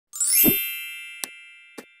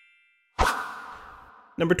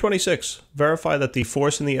Number 26, verify that the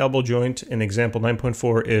force in the elbow joint in example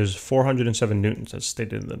 9.4 is 407 newtons as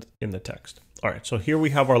stated in the text. All right, so here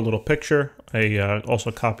we have our little picture. I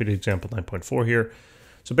also copied example 9.4 here.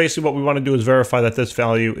 So basically what we want to do is verify that this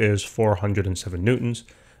value is 407 newtons.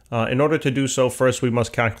 In order to do so, first we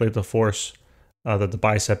must calculate the force that the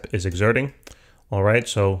bicep is exerting. All right,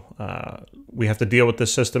 so we have to deal with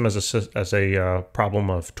this system as a problem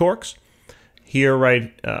of torques. Here,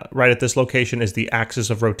 right at this location is the axis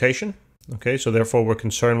of rotation. Okay, so therefore we're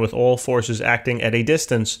concerned with all forces acting at a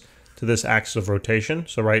distance to this axis of rotation.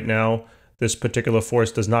 So right now, this particular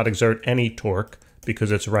force does not exert any torque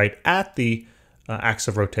because it's right at the axis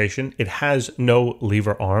of rotation. It has no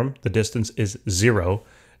lever arm. The distance is 0.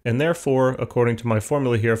 And therefore, according to my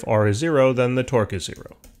formula here, if R is 0, then the torque is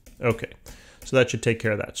 0. Okay, so that should take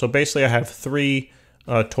care of that. So basically I have 3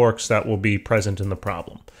 torques that will be present in the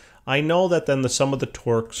problem. I know that then the sum of the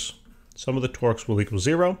torques will equal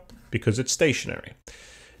 0 because it's stationary.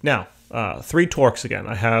 Now, 3 torques again.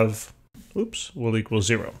 I have, will equal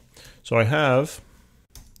 0. So I have,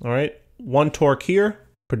 all right, 1 torque here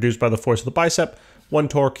produced by the force of the bicep, 1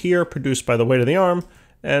 torque here produced by the weight of the arm,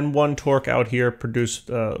 and 1 torque out here produced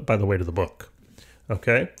by the weight of the book.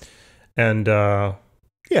 Okay, and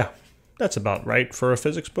yeah, that's about right for a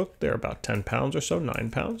physics book. They're about 10 pounds or so,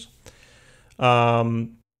 9 pounds.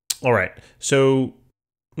 All right, so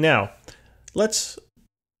now let's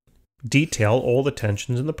detail all the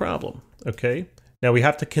tensions in the problem, okay? Now we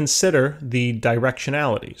have to consider the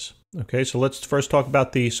directionalities, okay? So let's first talk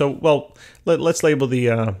about the, let's label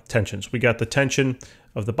the tensions. We got the tension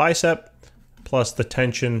of the bicep plus the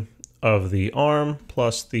tension of the arm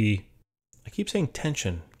plus the, I keep saying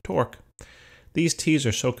tension, torque. These T's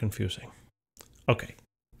are so confusing. Okay,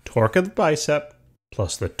 torque of the bicep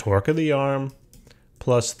plus the torque of the arm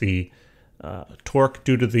plus the torque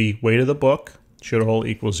due to the weight of the book should all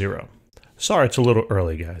equal 0. Sorry, it's a little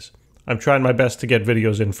early, guys. I'm trying my best to get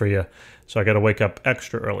videos in for you, so I got to wake up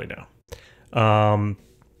extra early now.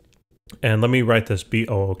 And let me write this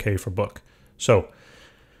B-O-O-K for book. So,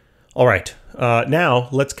 all right, now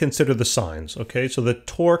let's consider the signs, okay? So the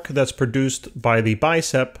torque that's produced by the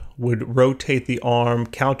bicep would rotate the arm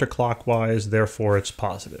counterclockwise, therefore it's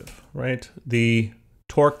positive, right? The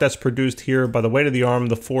torque that's produced here by the weight of the arm,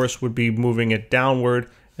 the force would be moving it downward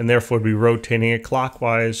and therefore would be rotating it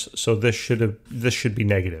clockwise. So this should be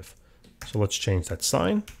negative. So let's change that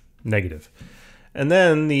sign, negative. And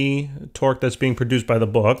then the torque that's being produced by the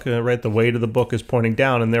book, right? The weight of the book is pointing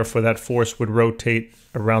down and therefore that force would rotate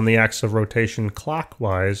around the axis of rotation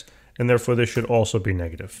clockwise and therefore this should also be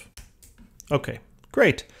negative. Okay,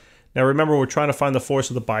 great. Now remember we're trying to find the force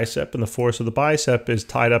of the bicep and the force of the bicep is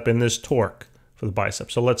tied up in this torque for the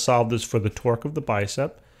bicep. So let's solve this for the torque of the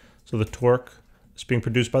bicep. So the torque that's being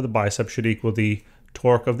produced by the bicep should equal the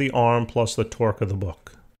torque of the arm plus the torque of the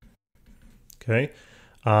book. Okay,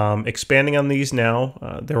 expanding on these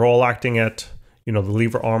now, they're all acting at, the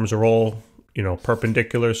lever arms are all,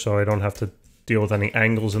 perpendicular, so I don't have to deal with any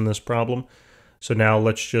angles in this problem. So now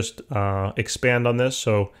let's just expand on this.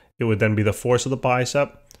 So it would then be the force of the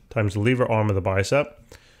bicep times the lever arm of the bicep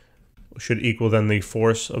should equal then the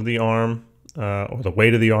force of the arm, or the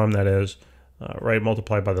weight of the arm, that is, right,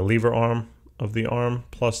 multiplied by the lever arm of the arm,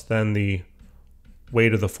 plus then the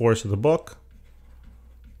weight of the force of the book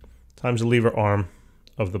times the lever arm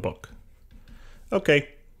of the book. Okay,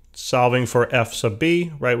 solving for F sub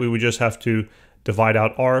B, right, we would just have to divide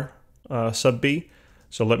out R sub B.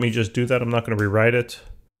 So let me just do that. I'm not going to rewrite it.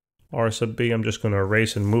 R sub B, I'm just going to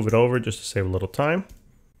erase and move it over just to save a little time.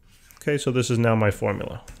 Okay, so this is now my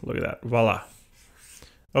formula. Look at that, voila.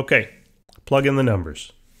 Okay. Plug in the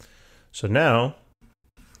numbers. So now,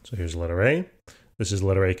 here's letter A. This is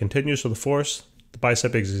letter A continues. So the force the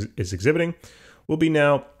bicep is exhibiting will be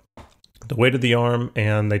now the weight of the arm,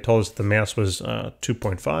 and they told us the mass was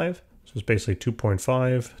 2.5. So it's basically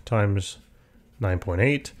 2.5 times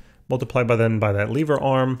 9.8 multiplied by that lever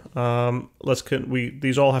arm.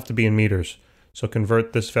 These all have to be in meters. So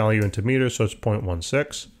convert this value into meters. So it's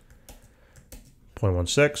 0.16.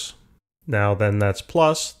 0.16. Now then that's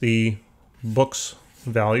plus the book's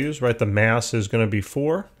values, right? The mass is going to be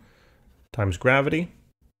 4 times gravity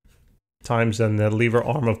times then the lever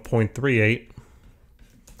arm of 0.38,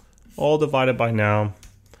 all divided by now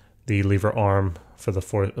the lever arm for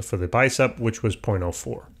the bicep, which was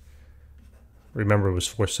 0.04. Remember, it was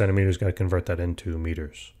 4 centimeters. Got to convert that into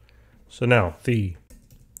meters. So now the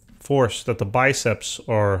force that the biceps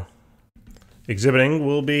are exhibiting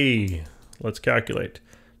will be, let's calculate.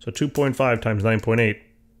 So 2.5 times 9.8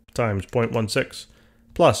 times 0.16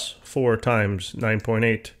 plus 4 times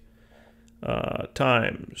 9.8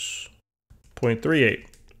 times 0.38,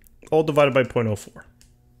 all divided by 0.04.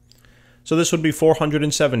 So this would be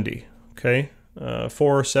 470, okay?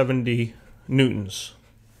 470 newtons.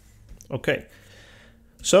 Okay,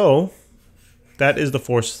 so that is the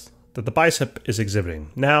force that the bicep is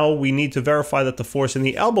exhibiting. Now we need to verify that the force in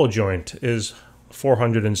the elbow joint is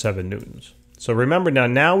 407 newtons. So remember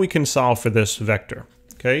now we can solve for this vector,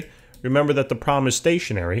 okay? Remember that the problem is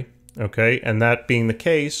stationary, okay? And that being the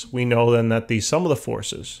case, we know then that the sum of the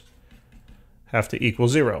forces have to equal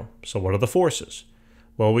 0. So what are the forces?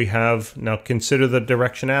 Well, we have, now consider the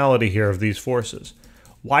directionality here of these forces.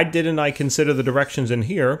 Why didn't I consider the directions in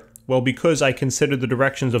here? Well, because I considered the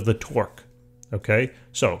directions of the torque, okay?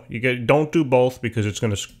 So don't do both because it's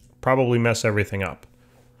going to probably mess everything up.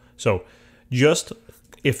 So just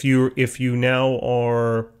if you now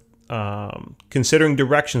are considering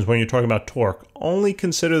directions when you're talking about torque, only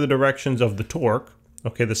consider the directions of the torque,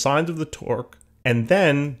 okay, the signs of the torque, and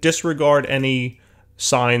then disregard any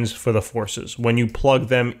signs for the forces when you plug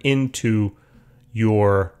them into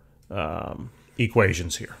your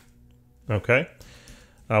equations here, okay?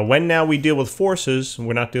 When now we deal with forces,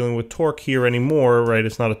 we're not dealing with torque here anymore, right?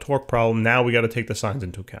 It's not a torque problem. Now we got to take the signs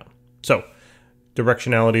into account. So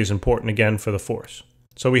directionality is important again for the force.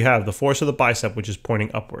 So we have the force of the bicep, which is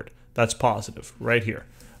pointing upward. That's positive right here.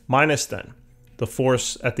 Minus then the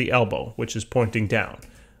force at the elbow, which is pointing down.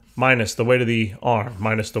 Minus the weight of the arm,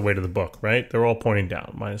 minus the weight of the book, right? They're all pointing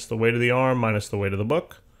down. Minus the weight of the arm, minus the weight of the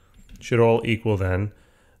book. Should all equal then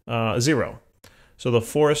 0. So the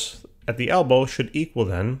force at the elbow should equal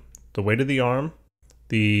then the weight of the arm,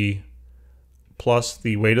 plus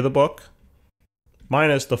the weight of the book,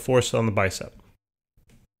 minus the force on the bicep.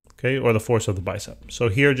 Okay, or the force of the bicep. So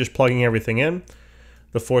here, just plugging everything in,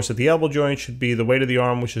 the force at the elbow joint should be the weight of the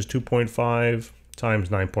arm, which is 2.5 times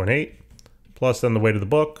 9.8, plus then the weight of the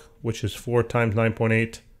book, which is 4 times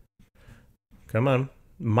 9.8. Come on.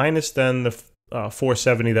 Minus then the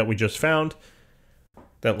 470 that we just found.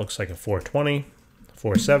 That looks like a 420.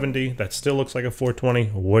 470. That still looks like a 420.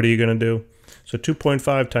 What are you going to do? So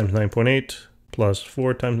 2.5 times 9.8 plus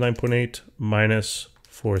 4 times 9.8 minus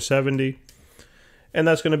 470. And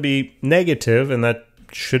that's going to be negative, and that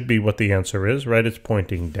should be what the answer is, right? It's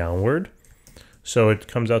pointing downward. So it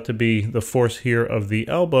comes out to be the force here of the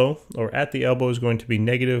elbow, or at the elbow, is going to be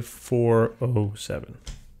negative 407.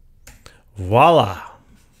 Voila!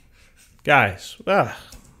 Guys, let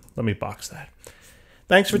me box that.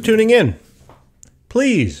 Thanks for tuning in.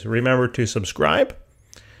 Please remember to subscribe.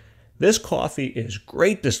 This coffee is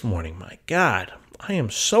great this morning. My God, I am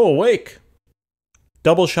so awake.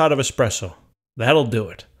 Double shot of espresso. That'll do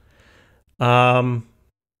it.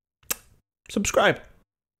 Subscribe.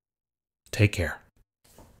 Take care.